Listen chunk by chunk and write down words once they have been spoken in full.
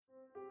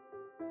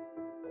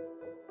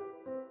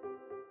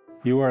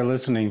You are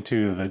listening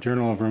to the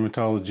Journal of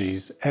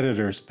Rheumatology's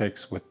Editor's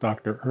Picks with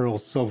Dr. Earl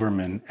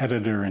Silverman,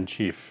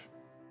 Editor-in-Chief.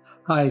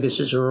 Hi,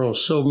 this is Earl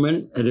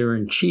Silverman,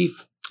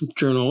 Editor-in-Chief,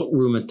 Journal of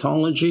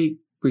Rheumatology,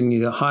 bringing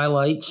you the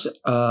highlights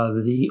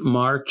of the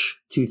March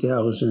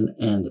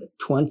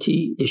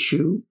 2020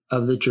 issue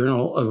of the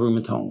Journal of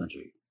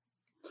Rheumatology.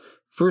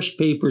 First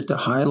paper to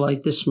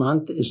highlight this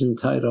month is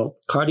entitled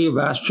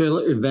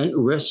Cardiovascular Event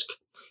Risk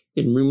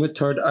in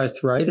Rheumatoid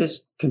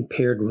Arthritis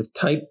Compared with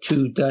Type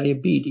 2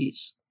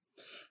 Diabetes,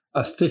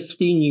 a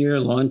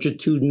 15-year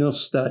longitudinal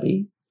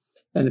study,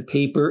 and the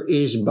paper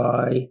is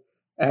by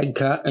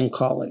Adcock and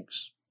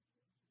colleagues.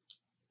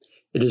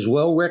 It is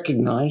well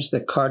recognized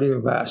that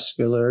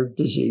cardiovascular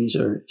disease,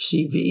 or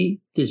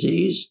CV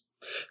disease,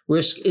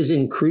 risk is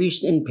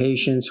increased in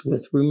patients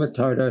with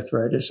rheumatoid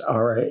arthritis,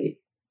 RA.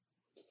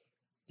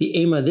 The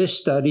aim of this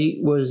study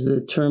was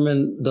to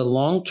determine the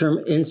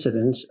long-term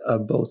incidence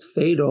of both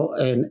fatal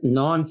and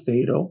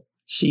non-fatal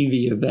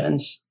CV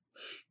events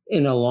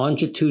in a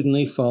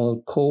longitudinally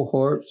followed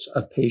cohorts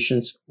of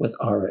patients with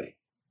RA.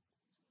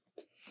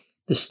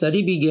 The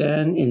study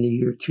began in the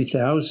year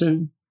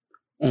 2000,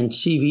 and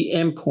CV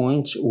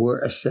endpoints were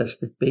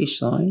assessed at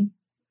baseline,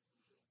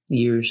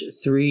 years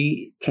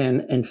 3,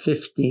 10, and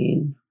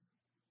 15.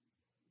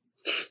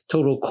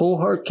 Total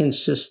cohort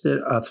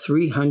consisted of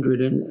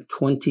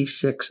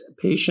 326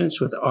 patients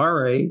with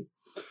RA,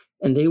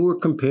 and they were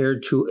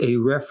compared to a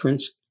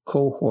reference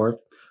cohort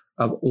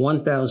of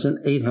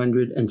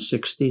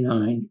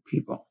 1,869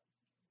 people.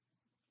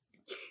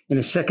 In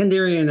a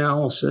secondary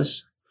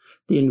analysis,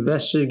 the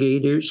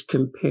investigators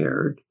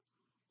compared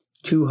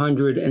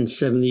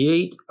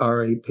 278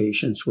 RA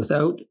patients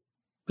without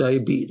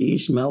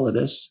diabetes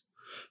mellitus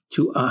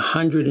to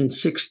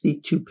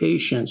 162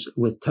 patients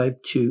with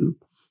type 2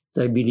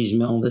 diabetes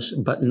mellitus,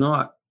 but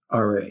not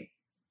RA.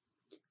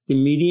 The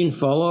median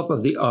follow-up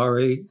of the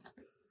RA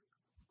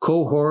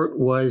cohort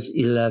was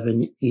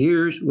 11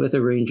 years with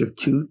a range of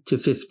 2 to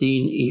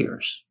 15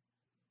 years.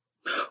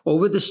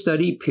 Over the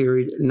study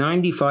period,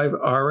 95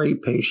 RA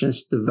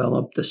patients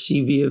developed a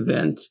CV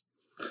event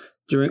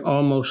during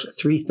almost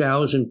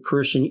 3,000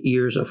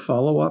 person-years of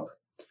follow-up,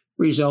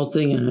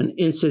 resulting in an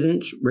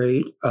incidence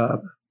rate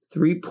of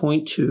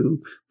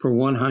 3.2 per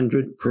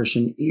 100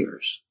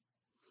 person-years.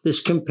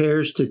 This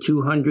compares to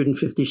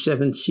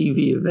 257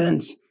 CV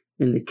events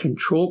in the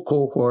control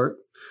cohort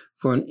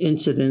for an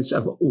incidence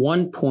of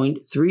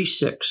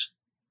 1.36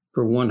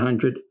 per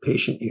 100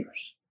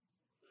 patient-years.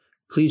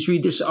 Please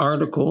read this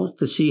article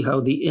to see how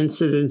the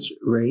incidence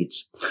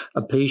rates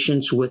of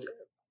patients with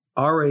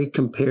RA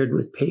compared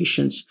with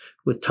patients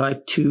with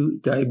type 2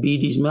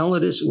 diabetes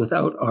mellitus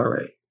without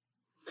RA.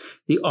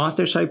 The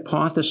authors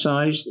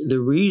hypothesized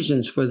the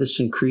reasons for this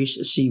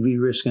increased CV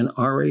risk in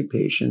RA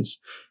patients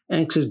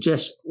and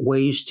suggest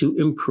ways to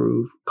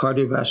improve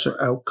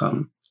cardiovascular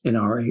outcome in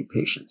RA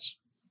patients.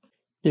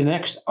 The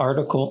next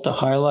article to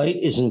highlight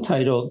is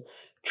entitled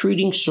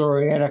Treating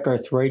Psoriatic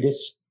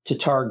Arthritis to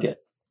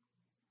Target,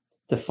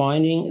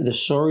 defining the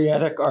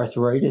psoriatic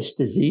arthritis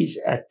disease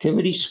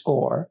activity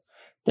score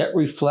that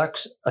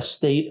reflects a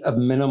state of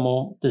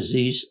minimal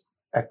disease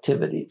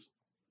activity,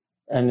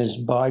 and is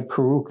by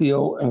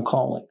Perucchio and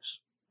colleagues.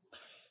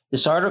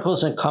 This article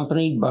is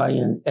accompanied by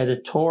an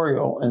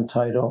editorial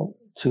entitled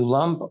To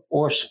Lump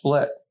or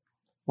Split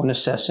When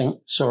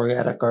Assessing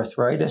Psoriatic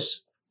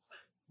Arthritis,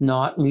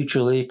 Not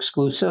Mutually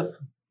Exclusive.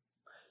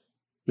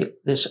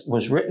 This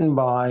was written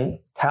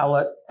by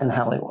Tallet and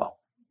Halliwell.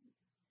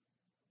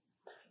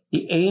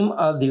 The aim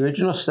of the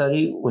original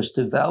study was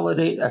to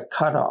validate a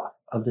cutoff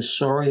of the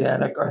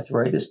psoriatic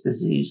arthritis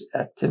disease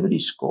activity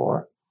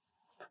score,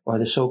 or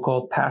the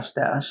so-called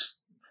PASDAS,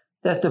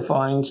 that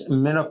defines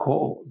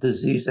minimal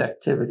disease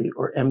activity,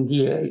 or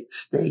MDA,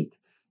 state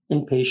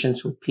in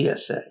patients with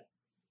PSA.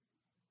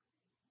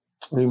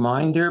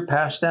 Reminder,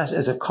 PASDAS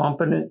is a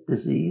competent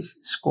disease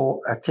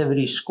score,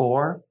 activity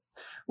score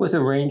with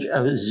a range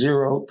of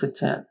 0 to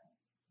 10.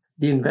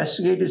 The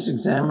investigators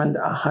examined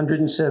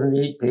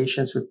 178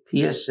 patients with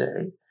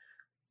PSA,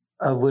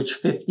 of which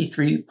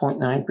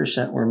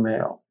 53.9% were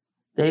male.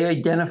 They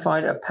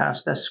identified a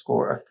PASDAS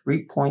score of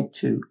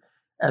 3.2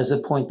 as the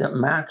point that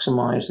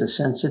maximized the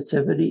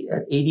sensitivity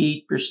at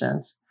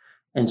 88%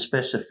 and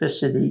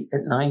specificity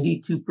at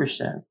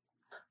 92%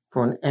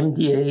 for an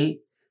MDA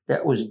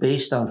that was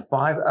based on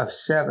 5 of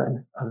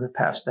 7 of the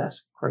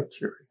PASDAS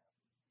criteria.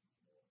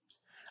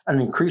 An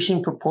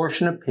increasing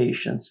proportion of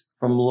patients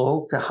from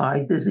low to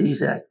high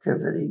disease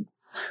activity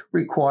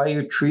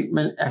required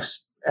treatment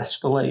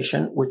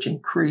escalation, which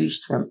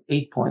increased from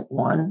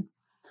 8.1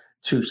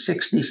 to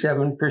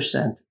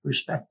 67%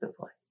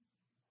 respectively.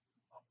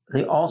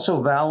 They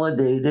also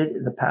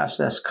validated the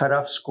PASDAS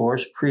cutoff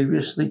scores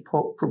previously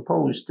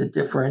proposed to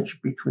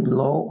differentiate between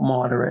low,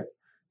 moderate,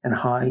 and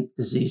high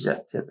disease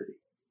activity.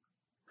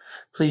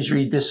 Please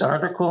read this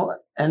article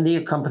and the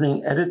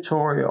accompanying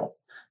editorial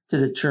to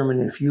determine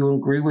if you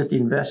agree with the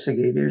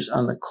investigators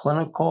on the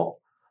clinical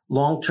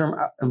long-term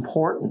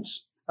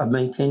importance of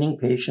maintaining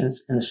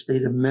patients in a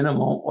state of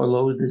minimal or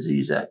low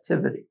disease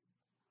activity.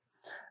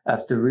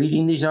 After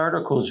reading these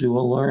articles, you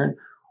will learn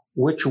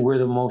which were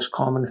the most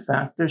common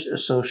factors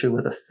associated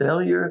with a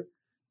failure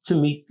to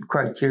meet the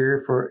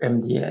criteria for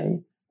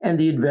MDA and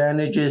the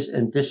advantages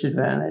and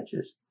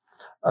disadvantages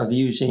of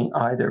using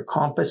either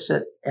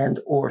composite and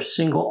or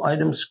single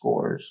item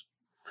scores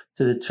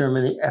to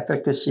determine the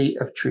efficacy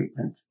of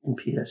treatment in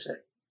PSA.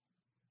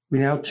 We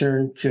now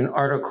turn to an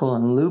article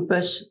on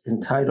lupus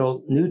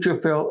entitled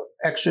Neutrophil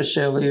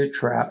Extracellular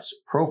Traps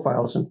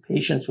Profiles in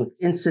Patients with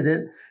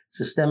Incident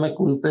Systemic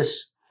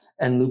Lupus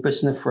and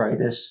Lupus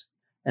Nephritis,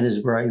 and is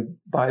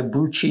by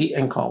Brucci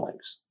and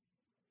colleagues.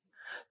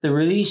 The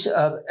release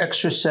of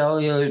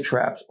extracellular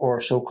traps,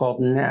 or so-called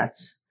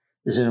NATs,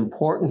 is an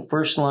important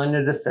first line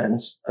of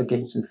defense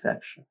against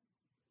infection.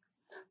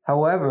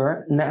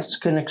 However, NATs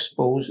can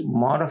expose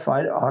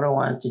modified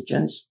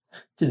autoantigens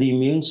to the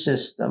immune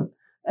system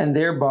and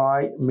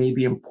thereby may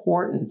be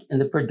important in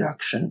the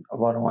production of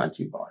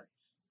autoantibodies.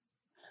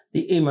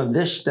 The aim of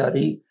this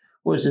study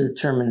was to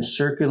determine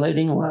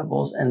circulating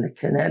levels and the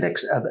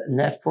kinetics of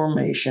NAT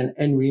formation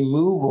and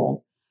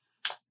removal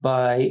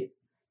by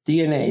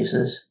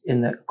DNases in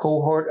the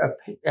cohort of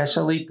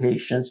SLE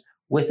patients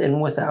with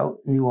and without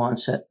new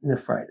onset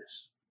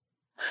nephritis.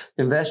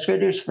 The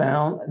investigators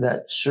found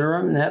that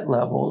serum NAT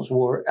levels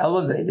were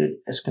elevated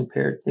as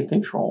compared to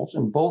controls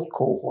in both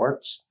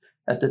cohorts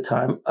at the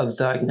time of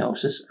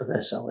diagnosis of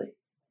SLE.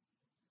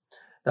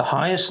 The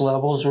highest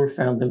levels were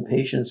found in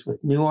patients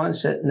with new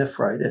onset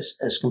nephritis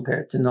as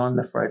compared to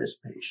non-nephritis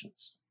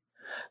patients.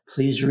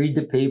 Please read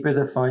the paper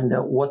to find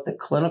out what the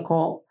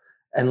clinical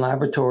and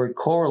laboratory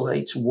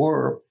correlates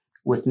were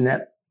with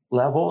NAT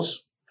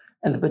levels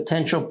and the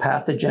potential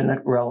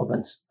pathogenic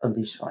relevance of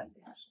these findings.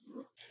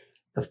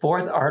 The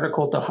fourth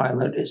article to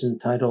highlight is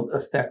entitled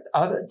Effect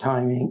of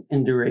Timing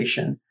and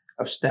Duration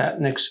of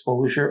Statin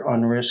Exposure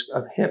on Risk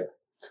of Hip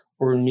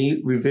or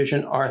Knee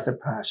Revision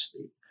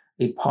Arthroplasty,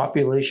 a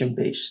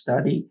population-based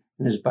study,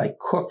 and is by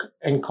Cook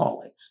and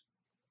colleagues.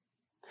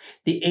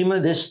 The aim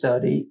of this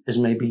study, as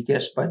may be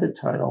guessed by the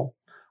title,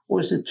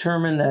 was to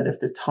determine that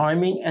if the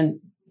timing and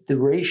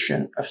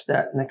duration of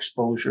statin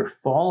exposure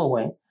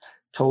following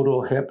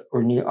total hip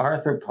or knee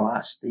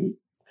arthroplasty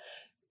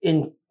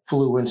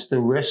influenced the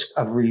risk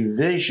of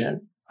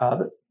revision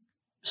of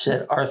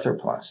said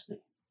arthroplasty.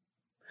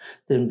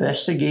 The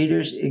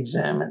investigators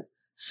examined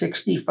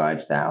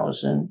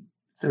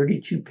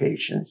 65,032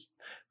 patients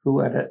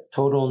who had a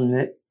total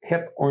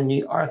hip or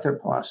knee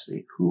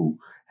arthroplasty who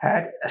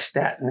had a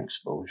statin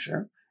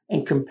exposure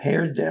and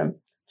compared them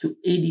to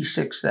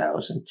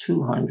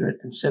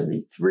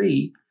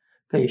 86,273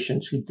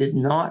 patients who did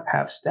not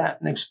have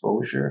statin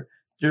exposure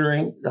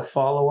during the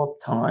follow-up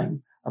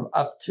time of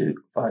up to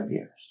 5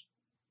 years.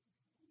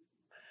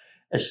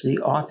 As the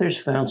authors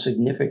found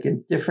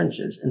significant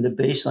differences in the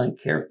baseline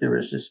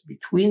characteristics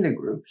between the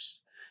groups,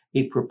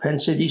 a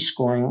propensity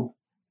scoring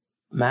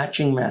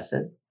matching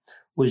method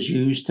was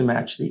used to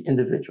match the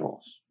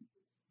individuals.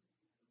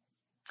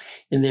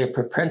 In their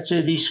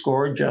propensity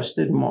score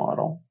adjusted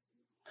model,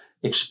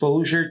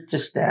 exposure to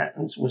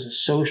statins was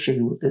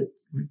associated with a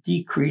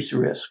decreased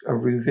risk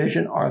of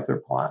revision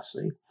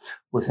arthroplasty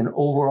with an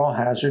overall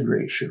hazard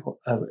ratio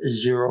of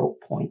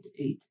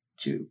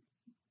 0.82.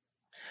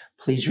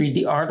 Please read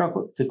the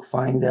article to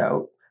find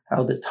out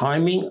how the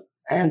timing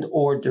and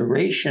or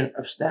duration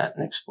of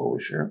statin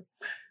exposure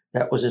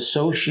that was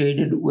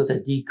associated with a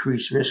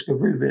decreased risk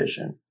of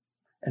revision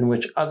and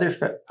which other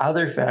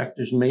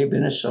factors may have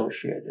been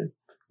associated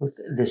with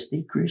this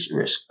decreased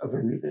risk of a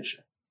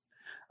revision.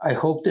 I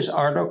hope this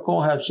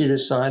article helps you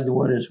decide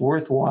what is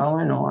worthwhile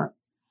or not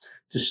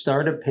to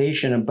start a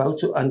patient about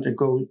to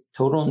undergo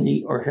total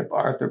knee or hip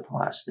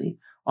arthroplasty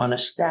on a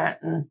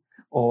statin,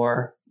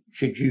 or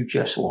should you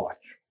just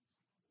watch?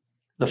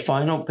 The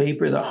final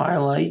paper to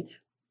highlight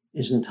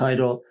is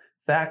entitled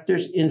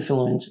Factors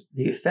Influence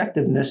the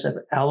Effectiveness of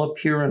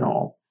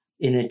Allopurinol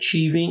in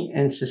Achieving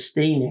and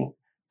Sustaining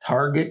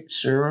Target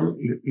Serum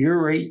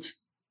Urate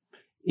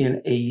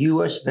in a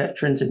U.S.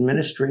 Veterans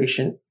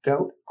Administration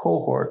gout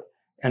cohort,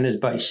 and is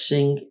by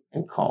Singh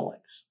and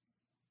colleagues.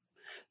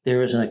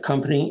 There is an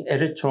accompanying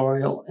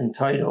editorial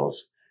entitled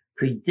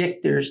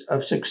Predictors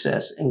of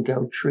Success in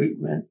Gout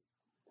Treatment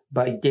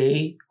by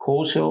Day,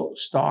 Coleshill,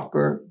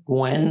 Stalker,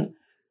 Gwen,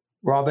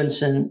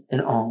 Robinson,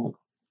 and Ong.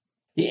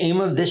 The aim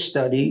of this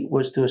study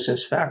was to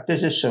assess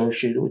factors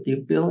associated with the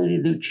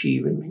ability to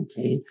achieve and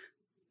maintain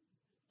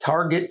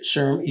target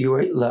serum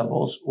urate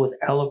levels with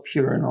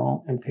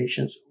allopurinol in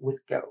patients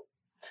with gout.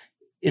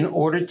 In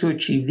order to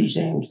achieve these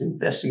aims,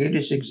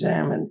 investigators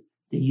examined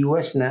the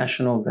U.S.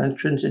 National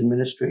Veterans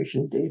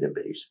Administration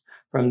database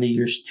from the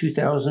years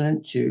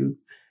 2002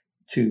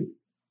 to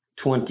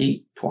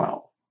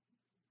 2012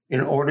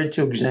 in order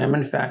to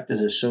examine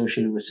factors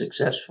associated with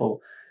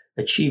successful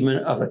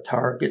achievement of a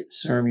target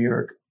serum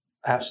uric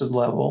acid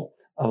level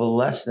of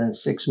less than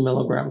 6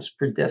 milligrams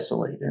per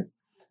deciliter.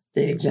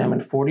 They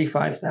examined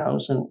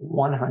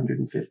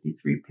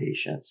 45,153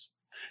 patients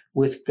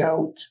with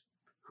gout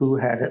who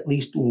had at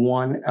least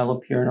one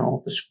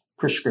allopurinol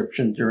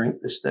prescription during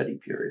the study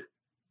period.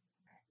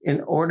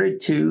 in order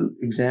to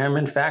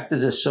examine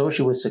factors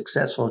associated with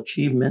successful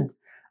achievement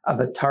of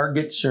a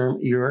target serum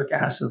uric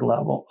acid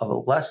level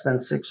of less than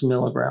 6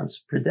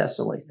 milligrams per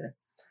deciliter,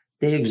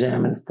 they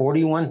examined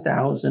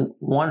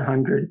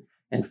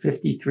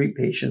 41,153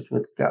 patients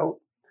with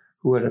gout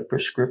who had a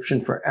prescription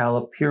for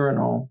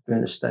allopurinol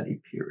during the study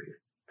period.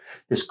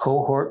 This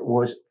cohort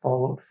was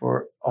followed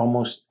for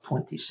almost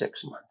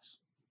 26 months.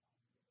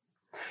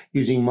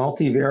 Using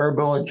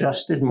multivariable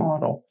adjusted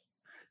models,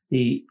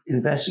 the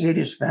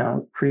investigators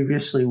found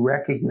previously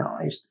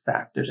recognized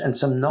factors and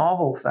some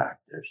novel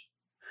factors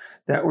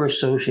that were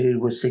associated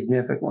with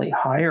significantly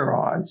higher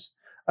odds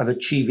of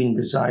achieving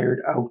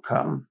desired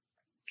outcome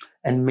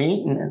and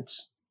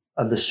maintenance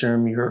of the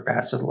serum uric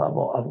acid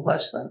level of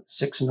less than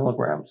 6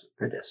 milligrams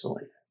per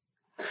deciliter.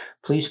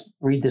 Please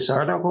read this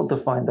article to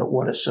find out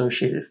what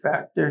associated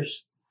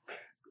factors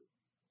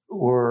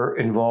were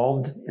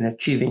involved in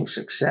achieving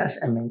success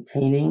and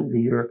maintaining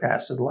the uric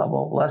acid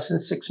level of less than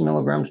 6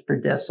 milligrams per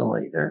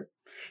deciliter,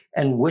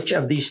 and which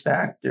of these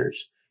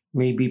factors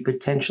may be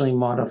potentially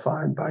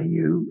modified by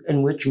you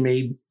and which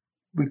may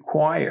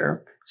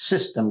require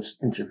systems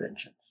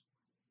interventions.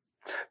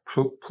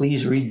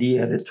 Please read the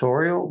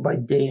editorial by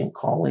Day and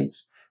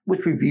colleagues,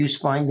 which reviews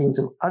findings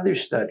of other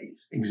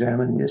studies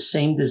examining the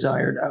same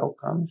desired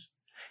outcomes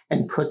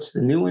and puts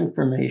the new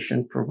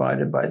information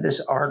provided by this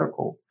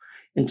article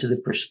into the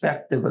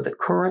perspective of the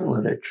current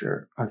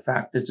literature on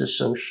factors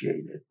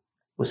associated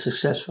with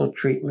successful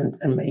treatment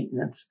and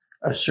maintenance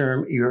of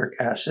serum uric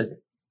acid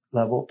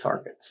level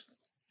targets.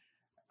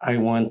 I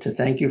want to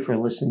thank you for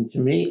listening to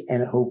me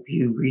and hope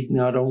you read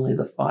not only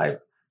the 5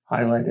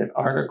 highlighted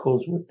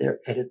articles with their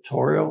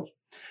editorials,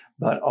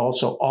 but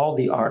also all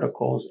the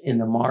articles in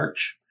the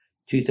March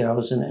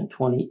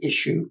 2020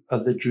 issue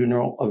of the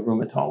Journal of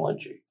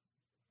Rheumatology.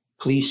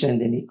 Please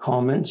send any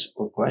comments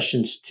or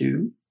questions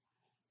to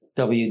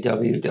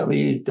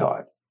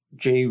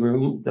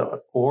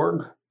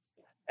www.jrheum.org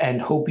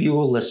and hope you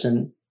will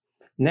listen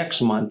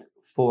next month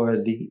for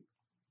the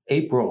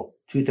April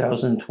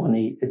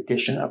 2020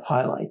 edition of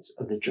Highlights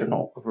of the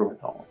Journal of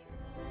Rheumatology.